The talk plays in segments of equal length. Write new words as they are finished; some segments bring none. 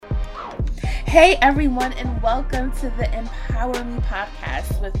Hey everyone, and welcome to the Empower Me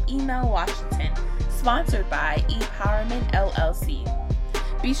podcast with Email Washington, sponsored by ePowerment LLC.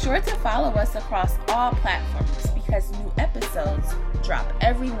 Be sure to follow us across all platforms because new episodes drop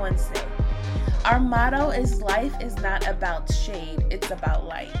every Wednesday. Our motto is life is not about shade, it's about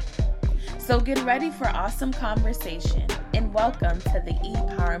light. So get ready for awesome conversation and welcome to the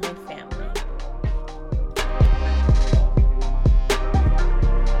ePowerment family.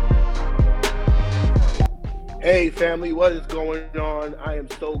 Hey family, what is going on? I am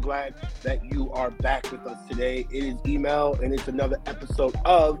so glad that you are back with us today. It is Email and it's another episode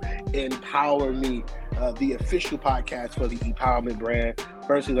of Empower Me, the official podcast for the ePowerment brand.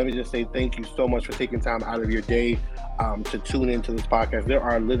 Firstly, let me just say thank you so much for taking time out of your day to tune into this podcast. There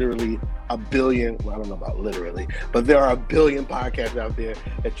are literally a billion, well, I don't know about literally, but there are a billion podcasts out there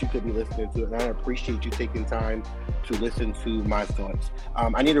that you could be listening to, and I appreciate you taking time to listen to my thoughts.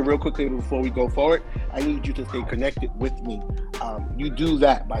 I need to real quickly before we go forward, I need you to stay connected with me. You do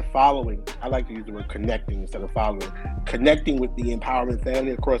that by following. I like to use the word connecting instead of following. Connecting with the Empowerment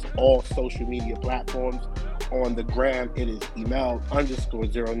family across all social media platforms. On the gram, it is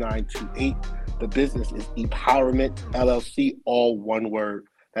email_0928. The business is ePowerment LLC, all one word.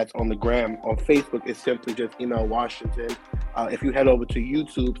 That's on the gram. On Facebook, it's simply just Email Washington. If you head over to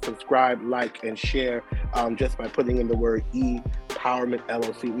YouTube, subscribe, like, and share just by putting in the word ePowerment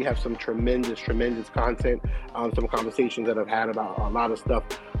LLC. We have some tremendous content, some conversations that I've had about a lot of stuff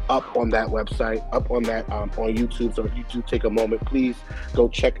up on that website, up on that on YouTube. So if you do take a moment, please go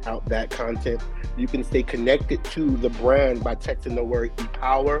check out that content. You can stay connected to the brand by texting the word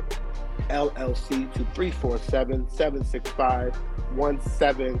ePower LLC to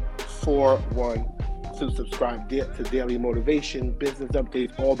 347-765-1741 to subscribe to daily motivation, business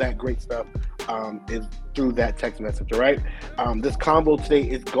updates, all that great stuff is through that text message, all right? This combo today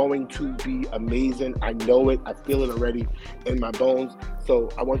is going to be amazing. I know it. I feel it already in my bones. So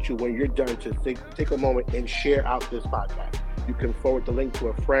I want you, when you're done, to take a moment and share out this podcast. You can forward the link to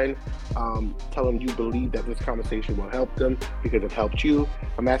a friend. Tell them you believe that this conversation will help them because it helped you.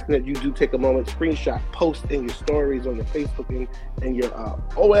 I'm asking that you do take a moment, screenshot, post in your stories on your Facebook and your,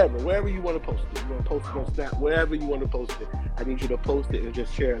 wherever you want to post it. You want to post it on Snap, wherever you want to post it. I need you to post it and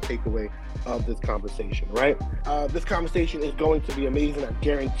just share a takeaway of this conversation, right? This conversation is going to be amazing. I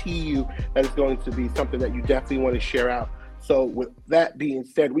guarantee you that it's going to be something that you definitely want to share out. So with that being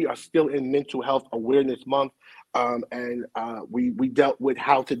said, we are still in Mental Health Awareness Month. We dealt with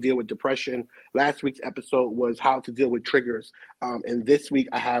how to deal with depression. Last week's episode was how to deal with triggers. And this week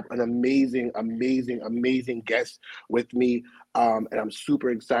I have an amazing guest with me. And I'm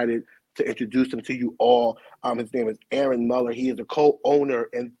super excited to introduce him to you all. His name is Aaron Muller. He is a co-owner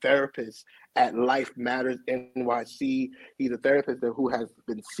and therapist at Life Matters NYC. He's a therapist who has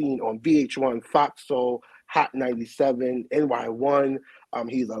been seen on VH1, Fox Soul, Hot 97, NY1.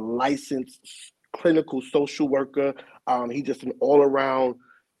 He's a licensed clinical social worker. He's just an all-around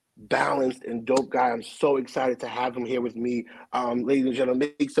balanced and dope guy. I'm so excited to have him here with me. Ladies and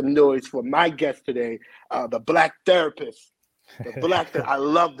gentlemen, make some noise for my guest today, the Black therapist. I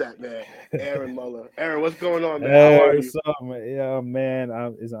love that, man. Aaron Muller. Aaron, what's going on, man? Hey, how are you? what's up, man? Yeah, man.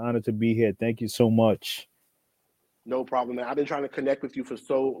 It's an honor to be here. Thank you so much. No problem, man. I've been trying to connect with you for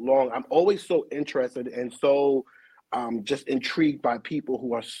so long. I'm always so interested and so just intrigued by people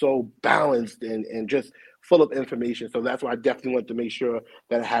who are so balanced and just full of information. So that's why I definitely want to make sure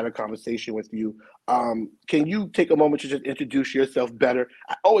that I had a conversation with you. Can you take a moment to just introduce yourself better?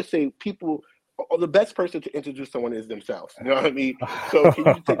 I always say the best person to introduce someone is themselves. You know what I mean? So can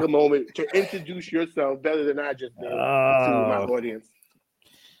you take a moment to introduce yourself better than I just did to my audience?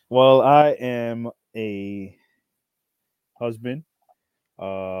 Well, I am a husband.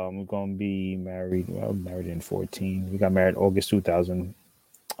 We're going to be married. Well, married in 2014. We got married August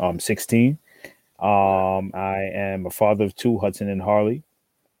 2016. I am a father of two, Hudson and Harley.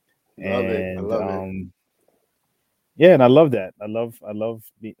 Love it. I love it. Yeah, and I love that. I love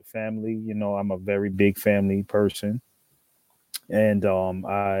the family. You know, I'm a very big family person. And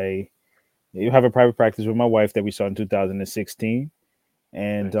I have a private practice with my wife that we started in 2016.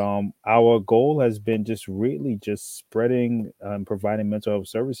 And our goal has been just spreading and providing mental health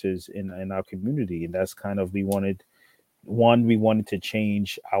services in our community. And that's kind of, we wanted to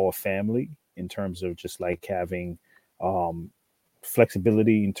change our family in terms of just like having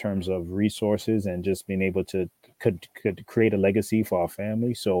flexibility in terms of resources and just being able to could create a legacy for our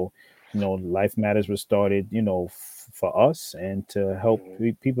family. So, you know, Life Matters was started, you know, for us and to help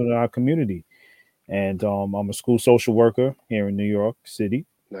people in our community. And I'm a school social worker here in New York City.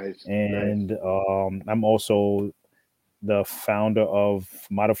 Nice. And I'm also the founder of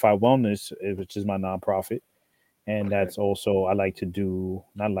Modified Wellness, which is my nonprofit. And that's also, I like to do,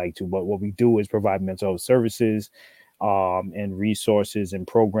 not like to, but what we do is provide mental health services and resources and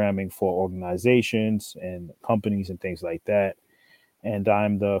programming for organizations and companies and things like that. And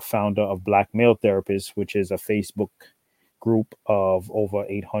I'm the founder of Black Male Therapists, which is a Facebook group of over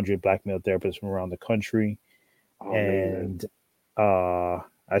 800 Black male therapists from around the country. And I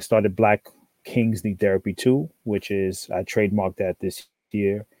started Black Kings Need Therapy too, which is, I trademarked that this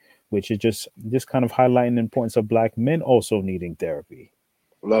year, which is just kind of highlighting the importance of Black men also needing therapy.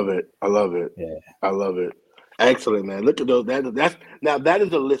 Love it. I love it. Yeah. I love it. Excellent, man. Look at those. That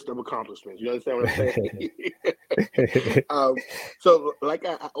is a list of accomplishments. You understand what I'm saying? So, like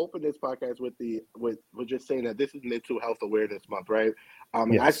I opened this podcast with just saying that this is Mental Health Awareness Month, right?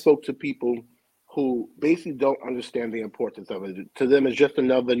 And I spoke to people who basically don't understand the importance of it. To them, it's just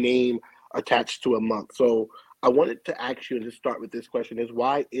another name attached to a month. So, I wanted to ask you, and just start with this question: is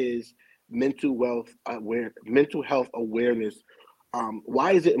why is mental health awareness?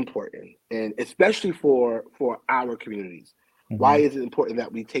 Why is it important, and especially for our communities? Why is it important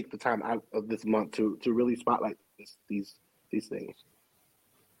that we take the time out of this month to really spotlight these things?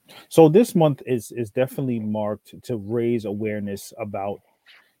 So this month is definitely marked to raise awareness about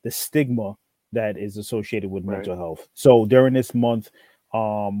the stigma that is associated with mental health. So during this month,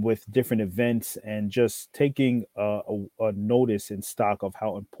 with different events and just taking a notice and stock of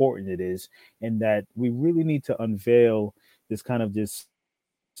how important it is, and that we really need to unveil this kind of this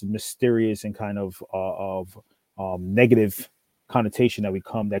mysterious and kind of negative connotation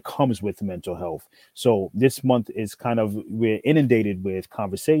that comes with mental health. So this month is kind of, we're inundated with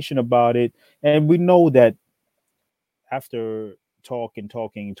conversation about it, and we know that after talking,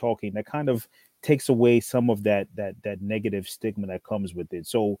 that kind of takes away some of that negative stigma that comes with it.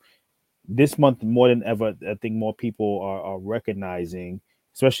 So this month, more than ever, I think more people are recognizing,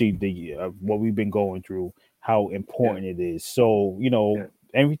 especially the what we've been going through, how important it is. So,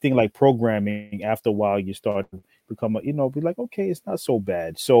 everything like programming, after a while, you start to become, be like, okay, it's not so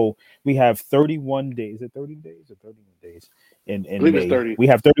bad. So we have 31 days. Is it 30 days or 31 days in May? 30. We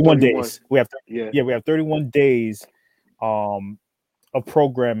have 31 31. days. We have 31 days of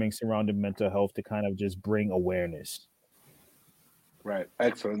programming surrounding mental health to kind of just bring awareness. Right.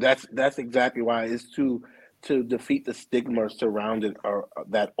 Excellent. That's exactly why it's to defeat the stigma surrounding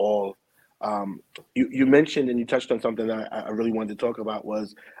that all. You mentioned and you touched on something that I really wanted to talk about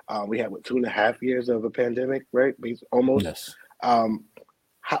was we had 2.5 years of a pandemic, right? Almost. Yes.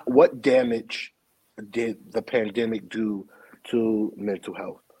 What damage did the pandemic do to mental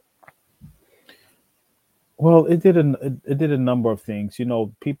health? Well, it did a number of things.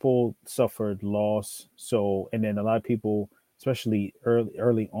 People suffered loss. So, and then a lot of people, especially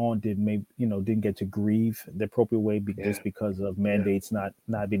early on, didn't get to grieve the appropriate way just because of mandates, not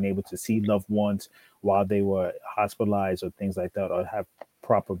being able to see loved ones while they were hospitalized or things like that, or have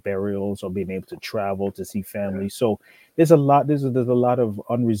proper burials, or being able to travel to see family. So there's a lot of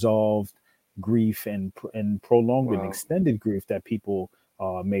unresolved grief and prolonged and extended grief that people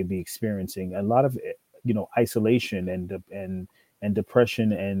may be experiencing. A lot of isolation and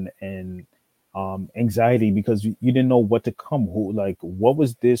depression and anxiety, because you didn't know what to come. What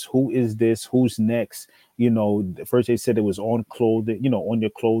was this? Who is this? Who's next? First they said it was on clothing, on your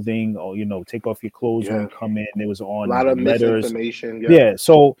clothing, or take off your clothes when you come in. It was on a lot of letters. Misinformation.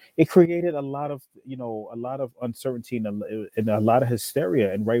 So it created a lot of uncertainty and a lot of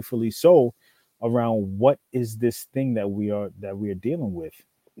hysteria, and rightfully so, around what is this thing that we are dealing with.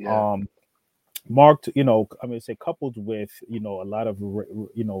 Marked, coupled with a lot of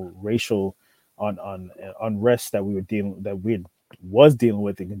racial unrest that we was dealing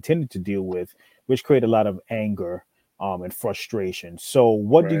with and continue to deal with, which create a lot of anger and frustration. So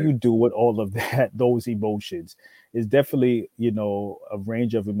what do you do with all of that? Those emotions is definitely a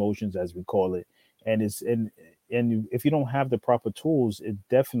range of emotions, as we call it, and if you don't have the proper tools, it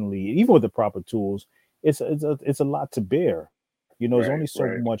definitely, even with the proper tools, it's a lot to bear. There's only so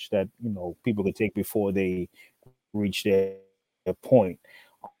much that people can take before they reach their point.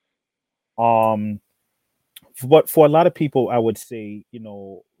 But for a lot of people, I would say,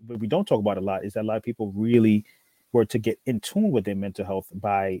 but we don't talk about a lot, is that a lot of people really were to get in tune with their mental health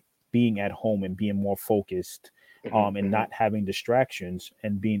by being at home and being more focused, and not having distractions,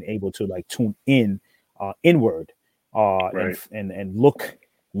 and being able to tune in inward, and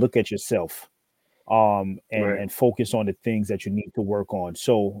look at yourself. And focus on the things that you need to work on.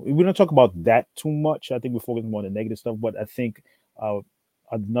 So we don't talk about that too much. I think we're focusing more on the negative stuff, but I think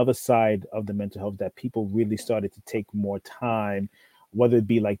another side of the mental health that people really started to take more time, whether it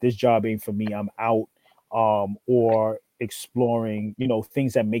be like, this job ain't for me, I'm out, or exploring,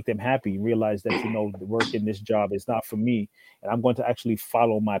 things that make them happy, realize that, the work in this job is not for me, and I'm going to actually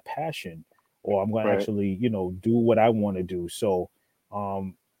follow my passion, or I'm going to Right. actually, do what I want to do. So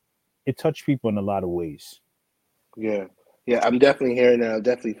it touched people in a lot of ways. Yeah. Yeah, I'm definitely hearing that. I'm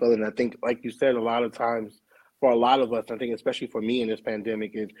definitely feeling it. I think, like you said, a lot of times for a lot of us, I think especially for me in this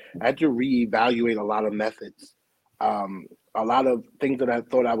pandemic, is I had to reevaluate a lot of methods. Um, a lot of things that I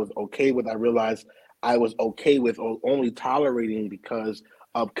thought I was okay with, I realized I was okay with or only tolerating because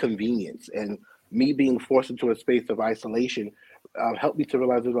of convenience. And me being forced into a space of isolation helped me to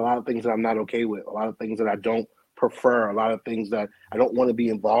realize there's a lot of things that I'm not okay with, a lot of things that I don't prefer, a lot of things that I don't want to be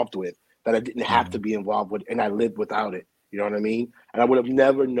involved with, that I didn't have to Mhm. be involved with, and I lived without it. You know what I mean? And I would have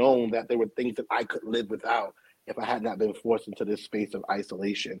never known that there were things that I could live without if I had not been forced into this space of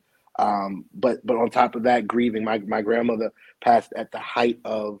isolation. But on top of that, grieving. My grandmother passed at the height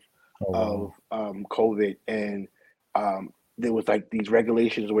Oh of wow. COVID, and there was like these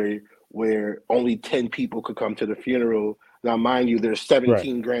regulations where only 10 people could come to the funeral. Now, mind you, there's Right.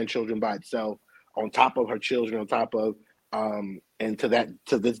 17 grandchildren by itself, on top of her children, on top of and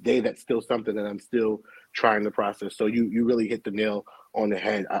to this day, that's still something that I'm still trying to process. So you really hit the nail on the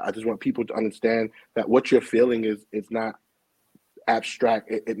head. I just want people to understand that what you're feeling is it's not abstract.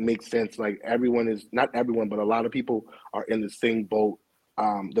 It makes sense. Like everyone is, not everyone, but a lot of people are in the same boat.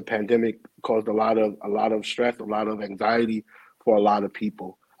 The pandemic caused a lot of stress, a lot of anxiety for a lot of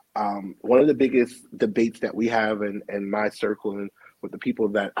people. One of the biggest debates that we have in my circle and with the people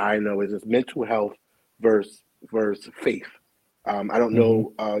that I know is this mental health versus faith. I don't Hmm.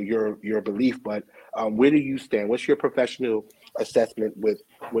 know your belief, but where do you stand? What's your professional assessment with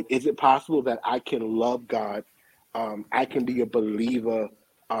is it possible that I can love God, I can be a believer,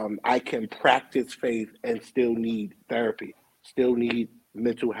 I can practice faith and still need therapy, still need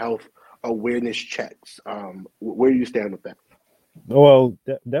mental health awareness checks? Where do you stand with that? Well,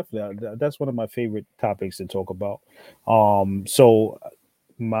 definitely, that's one of my favorite topics to talk about. So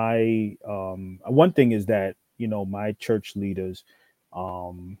my one thing is that, my church leaders,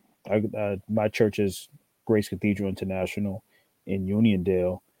 um my church is Grace Cathedral International in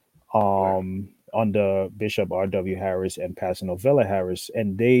Uniondale, Right, under Bishop R.W. Harris and Pastor Novella Harris,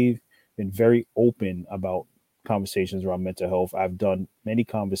 and they've been very open about conversations around mental health. I've done many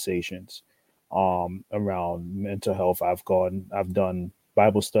conversations around mental health. I've done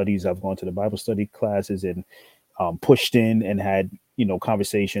Bible studies, I've gone to the Bible study classes, and pushed in and had,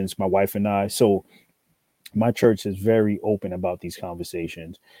 conversations, my wife and I. So my church is very open about these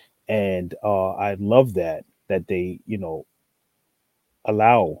conversations, and I love that they,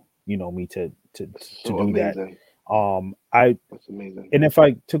 allow, me it's to so do that. amazing. I That's amazing. And if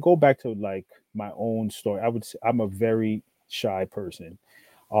I to go back to like my own story, I would say I'm a very shy person.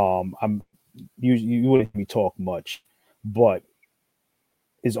 I'm you wouldn't hear me talk much, but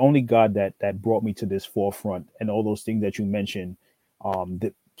it's only God that brought me to this forefront, and all those things that you mentioned,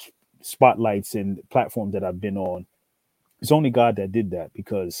 the spotlights and platforms that I've been on. It's only God that did that,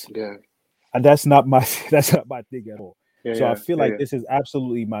 because Yeah, that's not my that's not my thing at all. yeah, So I yeah, feel yeah, like yeah. this is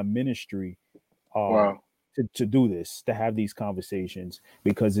absolutely my ministry, um, Wow. to do this, to have these conversations,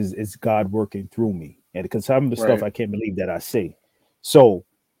 because it's God working through me, and because some of the stuff Right, I can't believe that I say. So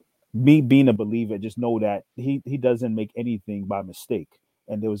me being a believer, just know that he doesn't make anything by mistake,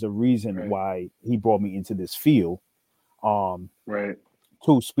 and there was a reason right, why he brought me into this field, um, right.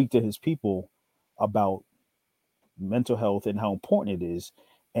 to speak to his people about mental health and how important it is.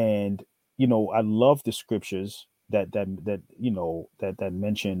 And I love the scriptures that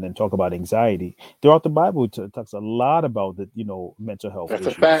mention and talk about anxiety throughout the Bible. It talks a lot about the mental health That's a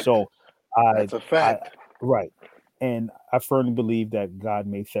issues. fact. So I That's a I fact. right, and I firmly believe that God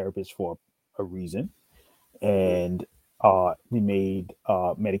made therapists for a reason, Hmm. and he made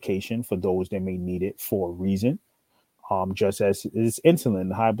medication for those that may need it for a reason, just as is insulin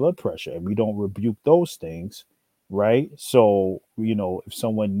and high blood pressure. And we don't rebuke those things, right? So, if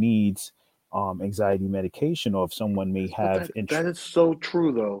someone needs anxiety medication, or if someone may But have that is so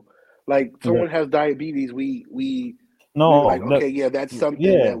true though. Like yeah, someone has diabetes, we're no, like, no, okay, yeah, that's something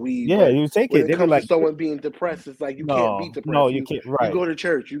yeah, that we. yeah, But you take when it. it They be comes to like, someone being depressed, it's like you can't be no, no, depressed. you can't. You Right. go to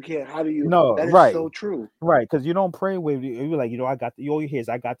church. You can't. How do you? No, That is right. so true. Right, because you don't pray with you like, I got the all you hear is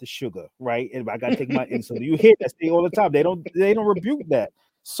I got the sugar, right? And I gotta take my insulin. You hear that thing all the time. They don't rebuke that.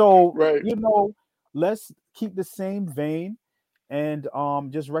 So, Right. let's keep the same vein, and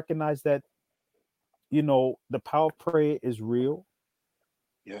just recognize that, the power of prayer is real,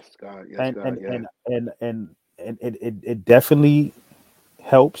 Yes, God. Yes, and God. and Yeah. and and and, and it definitely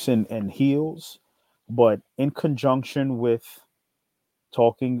helps and heals, but in conjunction with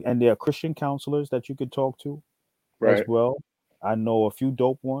talking, and there are Christian counselors that you could talk to, as Right. well. I know a few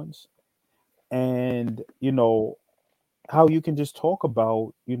dope ones, and how you can just talk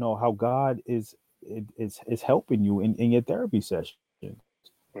about how God is helping you in your therapy sessions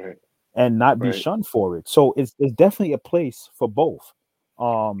Right. and not be Right. shunned for it. So it's definitely a place for both.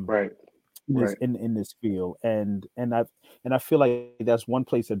 Um, Right. in this Right. in this field, and I feel like that's one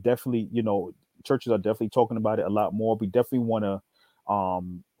place that definitely churches are definitely talking about it a lot more. We definitely want to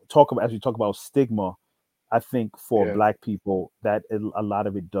talk about, as we talk about stigma. I think for Yeah. Black people that a lot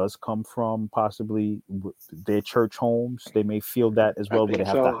of it does come from possibly their church homes. They may feel that as I well, where they think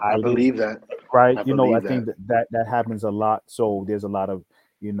have to so. I hide it, believe that. right? I I believe think that. that happens a lot. So there's a lot of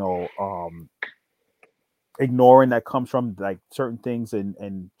you know ignoring that comes from like certain things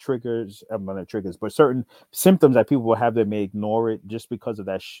and triggers, not triggers, but certain symptoms that people will have that may ignore it just because of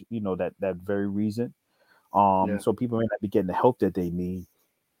that that very reason. Yeah. So people may not be getting the help that they need.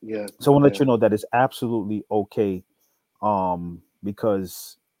 Yeah. So I want to let Yeah. you know that it's absolutely okay,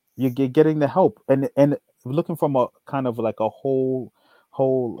 because you're getting the help and looking from a kind of like a whole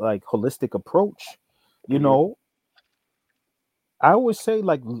like holistic approach. you Hmm. know I always say,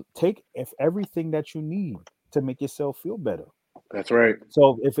 like, take if everything that you need to make yourself feel better. That's right.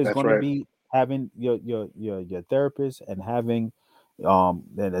 So if it's That's going to right. be having your therapist and having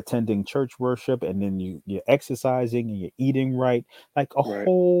and attending church worship, and then you're exercising and you're eating right, like a Right.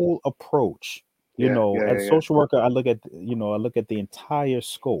 whole approach. Yeah. Yeah. As Yeah. a Yeah. social worker, I look at the entire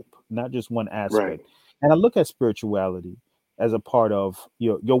scope, not just one Right. aspect. And I look at spirituality as a part of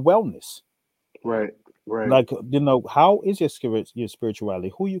your wellness. Right. Right. Like, how is your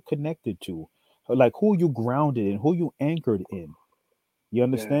spirituality? Who you connected to? Like, who you grounded in? Who you anchored in? You Yeah.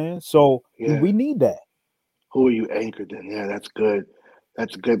 understand? So Yeah. we need that. Who are you anchored in? Yeah, that's good.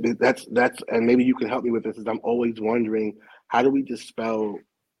 That's good. And maybe you can help me with this. Is I'm always wondering, how do we dispel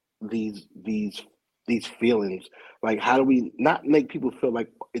these these these feelings? Like, how do we not make people feel like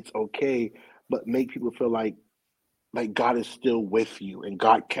it's okay, but make people feel like God is still with you and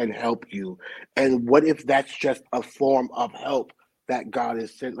God can help you? And what if that's just a form of help that God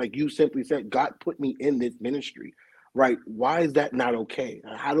is sent? Like you simply said, God put me in this ministry, right? Why is that not okay?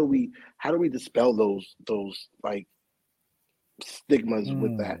 How do we dispel those like stigmas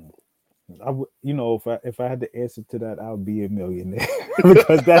with that? Mm. If I had the answer to that, I would be a millionaire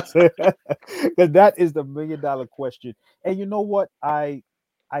because that's because that is the $1 million question. And you know what? I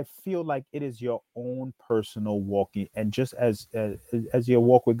feel like it is your own personal walking, and just as your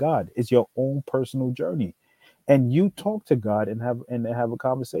walk with God, it's your own personal journey, and you talk to God and have a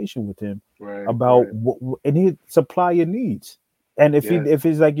conversation with Him Right, about right. and He supply your needs. And Yes, if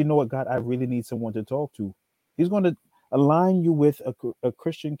it's like, what, God, I really need someone to talk to, He's going to align you with a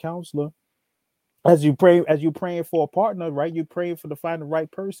Christian counselor as you praying for a partner, right? You praying for to find the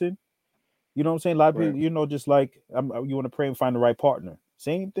right person. You know what I'm saying? A lot of right, people, just like you want to pray and find the right partner.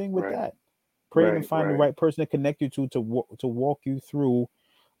 Same thing with right, that. Praying to right, find the right. right person to connect you to walk you through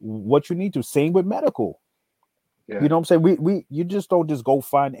what you need to. Same with medical. You Yeah, know what I'm saying? We you just don't just go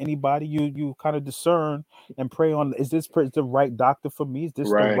find anybody. You kind of discern and pray on, is this the right doctor for me? Is this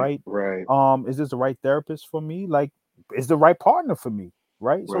the right, right right, is this the right therapist for me? Like, is the right partner for me?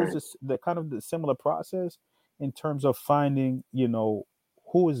 Right? So it's right. just the kind of the similar process in terms of finding,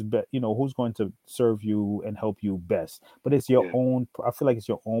 who is who's going to serve you and help you best. But it's your Yeah. own, I feel like it's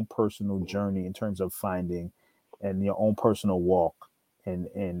your own personal journey in terms of finding and your own personal walk and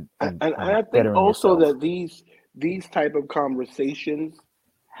And I think bettering also yourself. that these type of conversations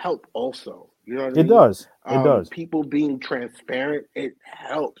help also. You know what I It mean? does. It does. People being transparent, it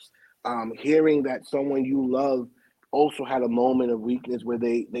helps. Hearing that someone you love also had a moment of weakness where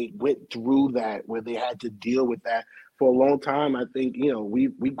they went through that, where they had to deal with that for a long time. I think,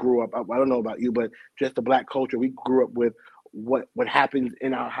 we grew up, I don't know about you, but just the Black culture, we grew up with what happens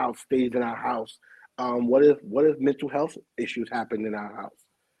in our house stays in our house. What if mental health issues happened in our house?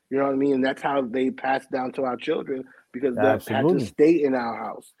 You know what I mean? And that's how they pass down to our children, because that had to Absolutely. stay in our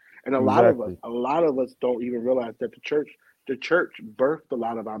house. And Exactly. a lot of us don't even realize that the church birthed a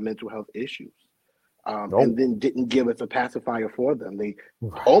lot of our mental health issues, and Oh, then didn't give us a pacifier for them. They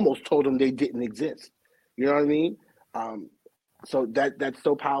right. almost told them they didn't exist. You know what I mean? Um, so that's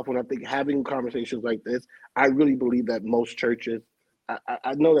so powerful. And I think having conversations like this, I really believe that most churches,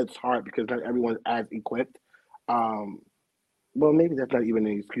 I know that's hard because not everyone's as equipped. Um, well, maybe that's not even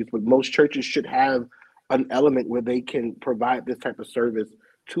an excuse, but most churches should have an element where they can provide this type of service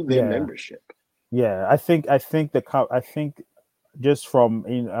to their Yeah. membership. Yeah. I think just from,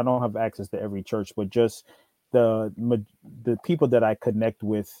 I don't have access to every church, but just the people that I connect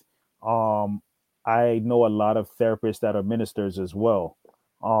with, um, I know a lot of therapists that are ministers as well.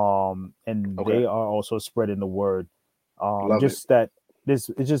 And Okay. they are also spreading the word. Love it. Just that this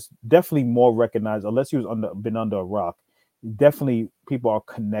is just definitely more recognized, unless you was been under a rock. Definitely, people are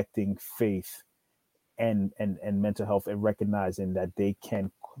connecting faith and mental health and recognizing that they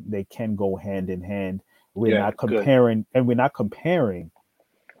can go hand in hand. We're Yeah, not good. comparing, and we're not comparing,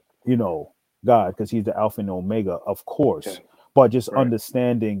 you know, God, because He's the Alpha and Omega, of Yeah, course, but just right,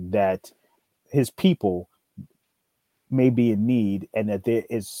 understanding that His people may be in need and that there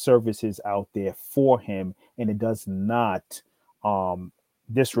is services out there for him, and it does not um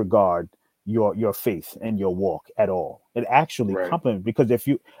disregard your faith and your walk at all. It actually right. complements, because if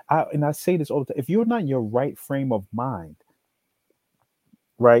you and I say this all the time, if you're not in your right frame of mind,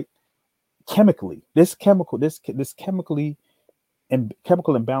 right, chemically, this chemically and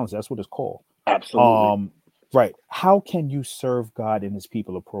chemical imbalance, that's what it's called. Absolutely. um right, how can you serve God and his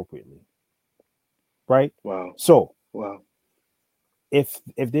people appropriately, right? Wow. So Wow. if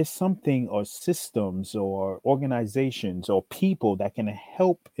there's something or systems or organizations or people that can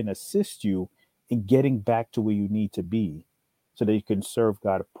help and assist you in getting back to where you need to be, so that you can serve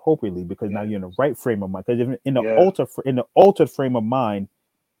God appropriately, because now Yeah. you're in the right frame of mind. Because if in the Yeah. altered frame of mind,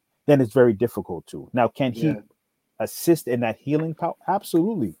 then it's very difficult to. Now, can he Yeah. assist in that healing power?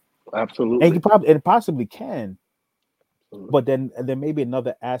 Absolutely. And he Absolutely. probably and possibly can, Absolutely. but then there may be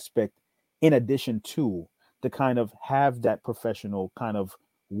another aspect in addition to kind of have that professional kind of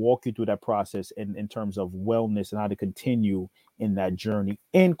walk you through that process in terms of wellness and how to continue in that journey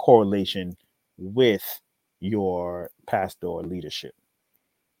in correlation with your pastor or leadership.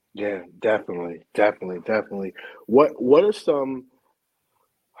 Yeah, definitely. Definitely. Definitely. What are some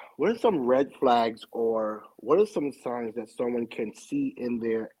red flags, or what are some signs that someone can see in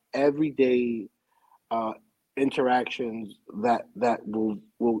their everyday uh, interactions that will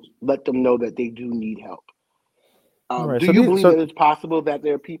let them know that they do need help? All right, Do so you these believe so that it's possible that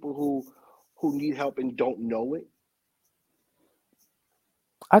there are people who need help and don't know it?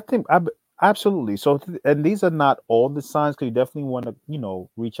 I think absolutely. So, and these are not all the signs, because you definitely want to,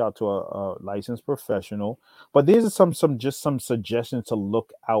 reach out to a licensed professional. But these are some suggestions to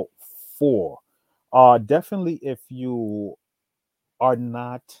look out for. Definitely, if you are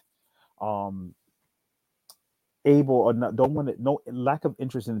not um able or not, don't want to, no lack of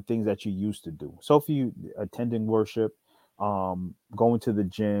interest in the things that you used to do. So if you attending worship, going to the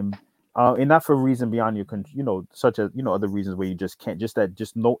gym, and not for a reason beyond your such as other reasons where you just can't,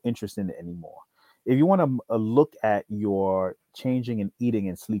 just no interest in it anymore. If you want to look at your changing and eating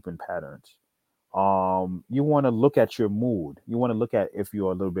and sleeping patterns, you want to look at your mood, you want to look at if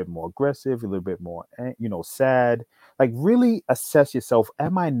you're a little bit more aggressive, a little bit more sad, like really assess yourself.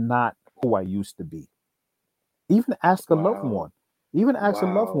 Am I not who I used to be? Even ask a loved Wow. one. Even ask a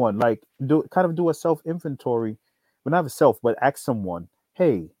loved Wow. one, like do a self inventory, but not a self, but ask someone,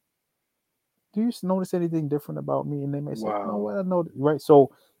 hey, do you notice anything different about me? And they may say, you know Wow. what, I know, right? So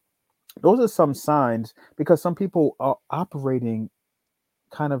those are some signs, because some people are operating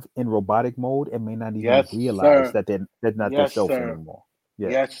kind of in robotic mode and may not even Yes, realize sir. that they're not their Yes, self sir. anymore. Yeah.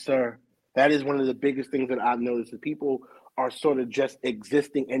 Yes, sir. That is one of the biggest things that I've noticed, that people are sort of just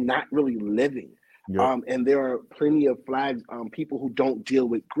existing and not really living. Yep. And there are plenty of flags, people who don't deal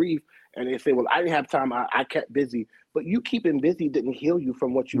with grief, and they say, "Well, I didn't have time. I kept busy." But you keeping busy didn't heal you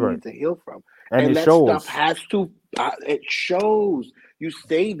from what you Right. needed to heal from, And and it that stuff shows. has to. It shows. You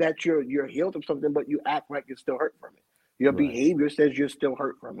say that you're healed from something, but you act like you're still hurt from it. Your Right. behavior says you're still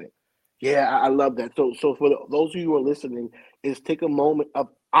hurt from it. Yeah, I love that. So for those of you who are listening, is take a moment of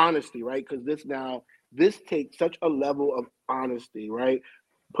honesty, right? Because this takes such a level of honesty, right?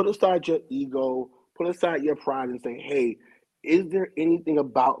 Put aside your ego, put aside your pride, and say, "Hey, is there anything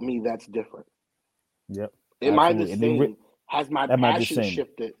about me that's different? Yep. Am I the Absolutely. And same? Has my am I the passion same?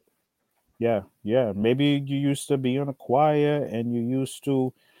 shifted?" Yeah, yeah. Maybe you used to be in a choir, and you used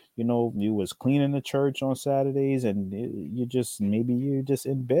to, you was cleaning the church on Saturdays, and you just, maybe you're just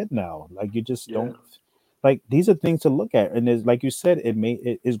in bed now. Like you just Yeah, don't, like, these are things to look at. And it's like you said,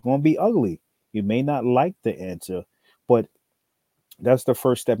 it's going to be ugly. You may not like the answer, but that's the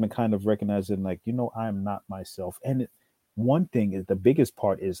first step in kind of recognizing, like, I'm not myself. And one thing is, the biggest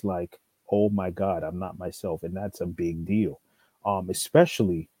part is like, oh my God, I'm not myself. And that's a big deal.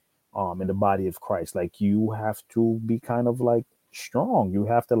 Especially in the body of Christ. Like, you have to be kind of like strong. You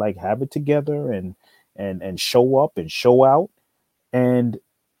have to like have it together, and show up and show out, and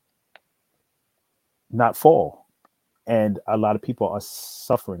not fall. And a lot of people are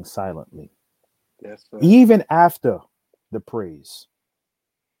suffering silently, yes, sir. even after the praise.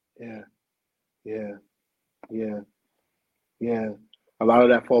 Yeah, yeah, yeah. Yeah, a lot of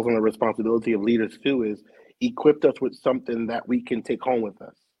that falls on the responsibility of leaders too. Is equipped us with something that we can take home with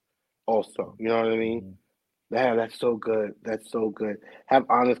us also. You know what I mean? Mhm. Yeah, that's so good. That's so good. Have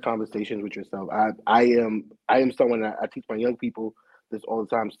honest conversations with yourself. I am someone that I teach my young people this all the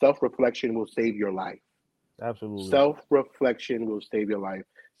time. Self-reflection will save your life. Absolutely. Self-reflection will save your life.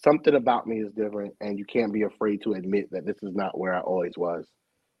 Something about me is different, and you can't be afraid to admit that this is not where I always was.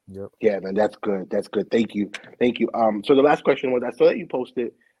 Yep. Yeah, man, that's good. That's good. Thank you. Thank you. So the last question was, I saw that you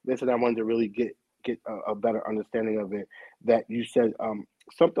posted this, and I wanted to really get a better understanding of it. That you said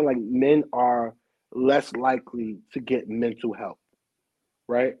something like men are less likely to get mental health,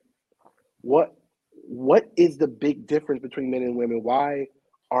 right? What what is the big difference between men and women? Why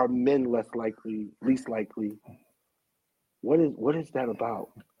are men less likely, least likely? What is that about?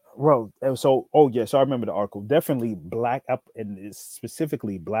 Well, so oh yes, I remember the article. Definitely black up, and it's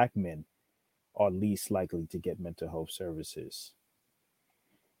specifically black men are least likely to get mental health services,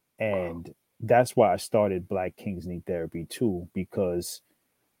 Wow. and that's why I started Black Kings Need Therapy too. Because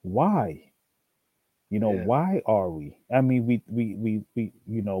why? Yeah. Why are we? I mean, we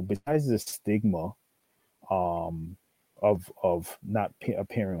besides the stigma um of not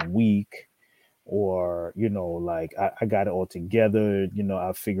appearing weak, or like I got it all together,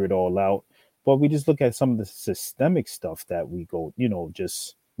 I figure it all out. But we just look at some of the systemic stuff that we go,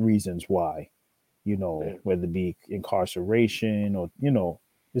 just reasons why, Yeah. whether it be incarceration, or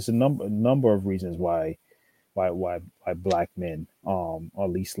there's a number of reasons why black men are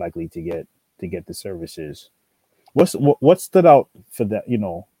least likely to get the services. What stood out for that,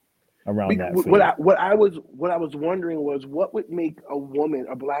 around that for What you? I was wondering was what would make a woman,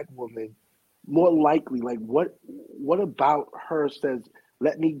 a black woman, more likely. Like what about her says,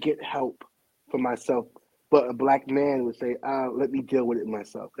 let me get help for myself, but a black man would say, let me deal with it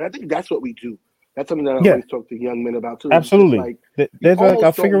myself. And I think that's what we do. That's something that I Yeah, always talk to young men about too. It's just absolutely. like you They're like, I'll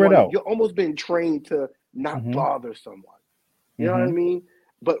almost don't figure it want to. out. You're almost been trained to not Hmm. bother someone. You know what I Hmm. mean?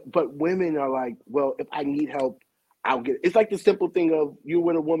 But women are like, well, if I need help, I'll get it. It's like the simple thing of you're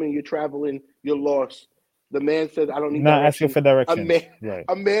with a woman, you're traveling, you're lost. The man says, I don't need Not asking directions. for A man directions, right?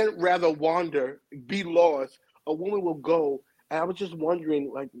 a man rather wander, be lost. A woman will go. And I was just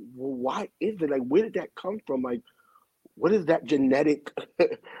wondering, like, well, why is it? Like, where did that come from? Like, what is that genetic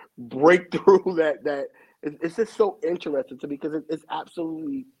breakthrough that it's just so interesting to me because it's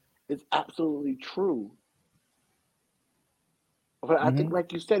absolutely true. But I think, Hmm.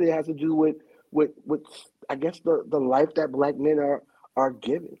 like you said, it has to do with I guess the life that black men are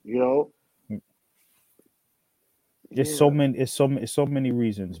given. Yeah. It's so many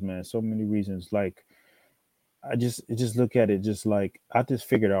reasons, man. So many reasons. Like I just look at it just like I just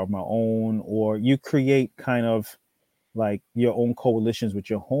figured out my own, or you create kind of like your own coalitions with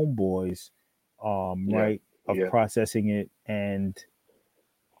your homeboys, Yeah. right? Of Yeah. processing it, and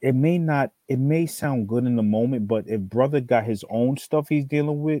it may sound good in the moment, but if brother got his own stuff he's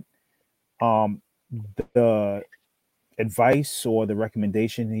dealing with, um, the advice or the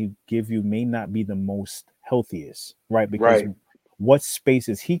recommendation he give you may not be the most healthiest, right? Because Right. what space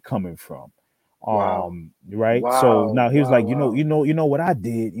is he coming from? Wow. Right. So Wow. now he was Wow. like, Wow. what I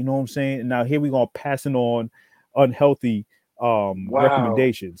did, you know what I'm saying? And now here we gonna passing on unhealthy Wow.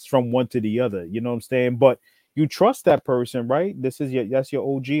 recommendations from one to the other, you know what I'm saying? But you trust that person, right? That's your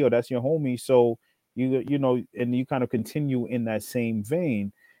OG, or that's your homie. So and you kind of continue in that same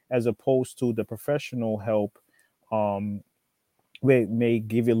vein, as opposed to the professional help, um may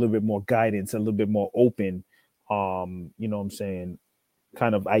give you a little bit more guidance, a little bit more open, what I'm saying,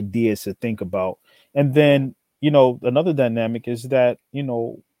 kind of ideas to think about. And then, another dynamic is that,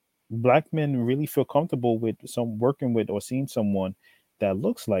 black men really feel comfortable with some working with or seeing someone that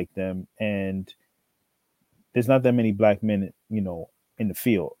looks like them. And there's not that many black men, in the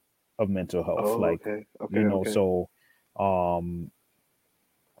field of mental health. Oh, Like, okay. Okay. Okay. so um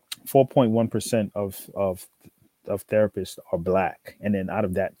 4.1% of therapists are black, and then out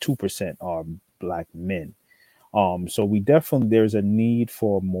of that 2% are black men. So we definitely, there's a need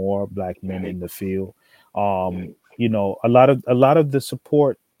for more black men Right. in the field. Right. A lot of the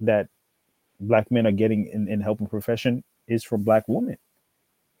support that black men are getting in helping profession is from black women.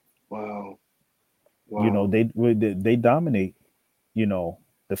 Wow. Wow. They dominate, you know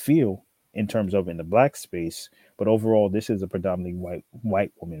the field in terms of in the black space, but overall this is a predominantly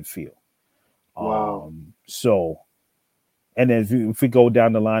white woman field. Wow. So, and then if we go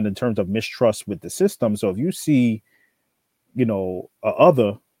down the line in terms of mistrust with the system, so if you see, a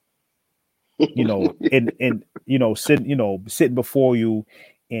other, in sitting before you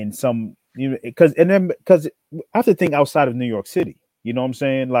in some, because I have to think outside of New York City. You know what I'm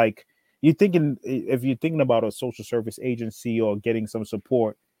saying? Like, if you're thinking about a social service agency or getting some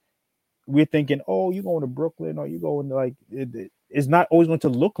support, we're thinking, oh, you're going to Brooklyn or you going to like it's not always going to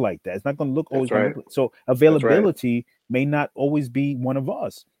look like that. It's not going to look always going to look like. So availability may not always be one of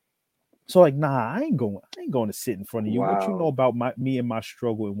us. So like, nah, I ain't going to sit in front of you. What you know about me and my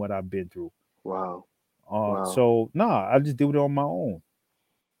struggle and what I've been through. Wow. So nah, I just do it on my own.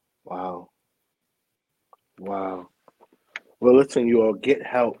 Wow. Well, listen, you all get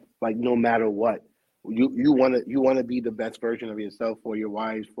help. Like no matter what, you want to be the best version of yourself for your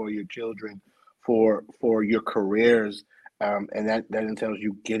wives, for your children, for your careers, and that entails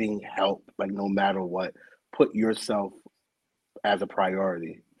you getting help. Like no matter what, put yourself as a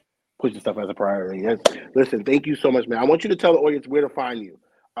priority. Put yourself as a priority. Yes. Listen, thank you so much, man. I want you to tell the audience where to find you.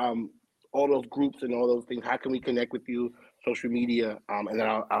 All those groups and all those things. How can we connect with you? Social media. And then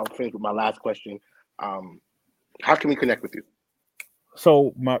I'll finish with my last question. How can we connect with you?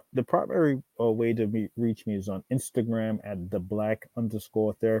 So the primary way to reach me is on Instagram at the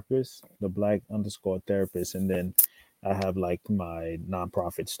 @black_therapist, the @black_therapist, and then I have like my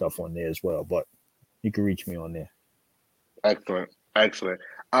nonprofit stuff on there as well. But you can reach me on there. Excellent.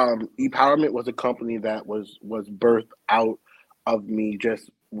 ePowerment was a company that was birthed out of me just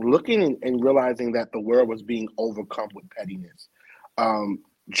looking and realizing that the world was being overcome with pettiness.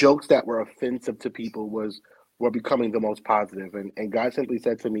 Jokes that were offensive to people were becoming the most positive. And God simply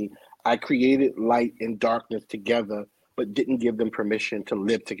said to me, I created light and darkness together, but didn't give them permission to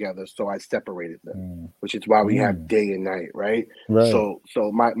live together. So I separated them, which is why we have day and night, right? So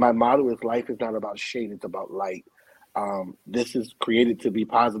my motto is life is not about shade, it's about light. This is created to be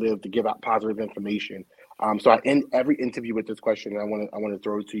positive, to give out positive information. So I end every interview with this question. And I want to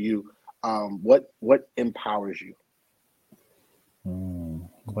throw it to you. What empowers you?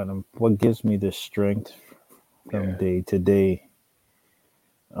 What gives me the strength from day to day?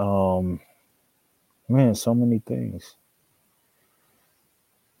 Man, so many things.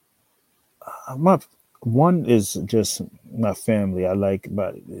 One is just my family. I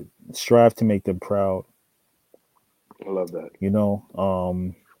strive to make them proud. I love that. You know,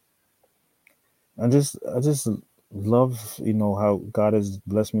 I just love, how God has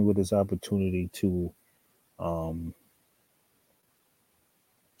blessed me with this opportunity to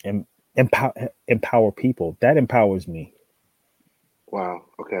empower people. That empowers me. Wow.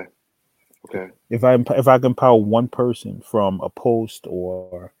 Okay. If I can empower one person from a post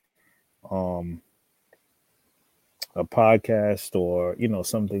or a podcast or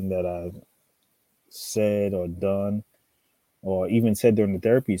something that I've said or done or even said during the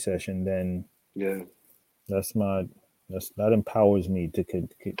therapy session, then that empowers me to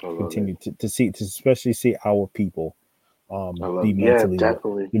continue to especially see our people be mentally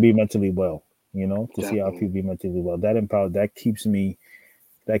well, to see our people be mentally well. That keeps me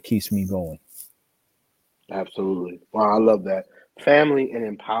going. Absolutely. Wow, I love that. Family and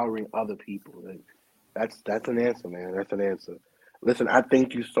empowering other people. That's an answer, man. That's an answer. Listen, I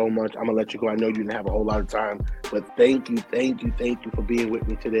thank you so much. I'm gonna let you go. I know you didn't have a whole lot of time, but thank you for being with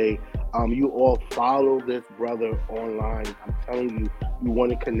me today. You all follow this brother online. I'm telling you, you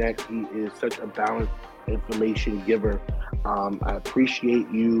want to connect. He is such a balanced information giver. I appreciate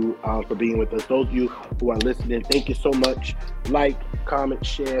you for being with us. Those of you who are listening, thank you so much. Like, comment,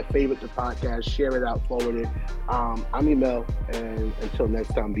 share, favorite the podcast, share it out, forward it. I'm Emel, and until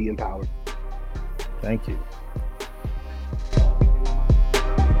next time, be empowered. Thank you.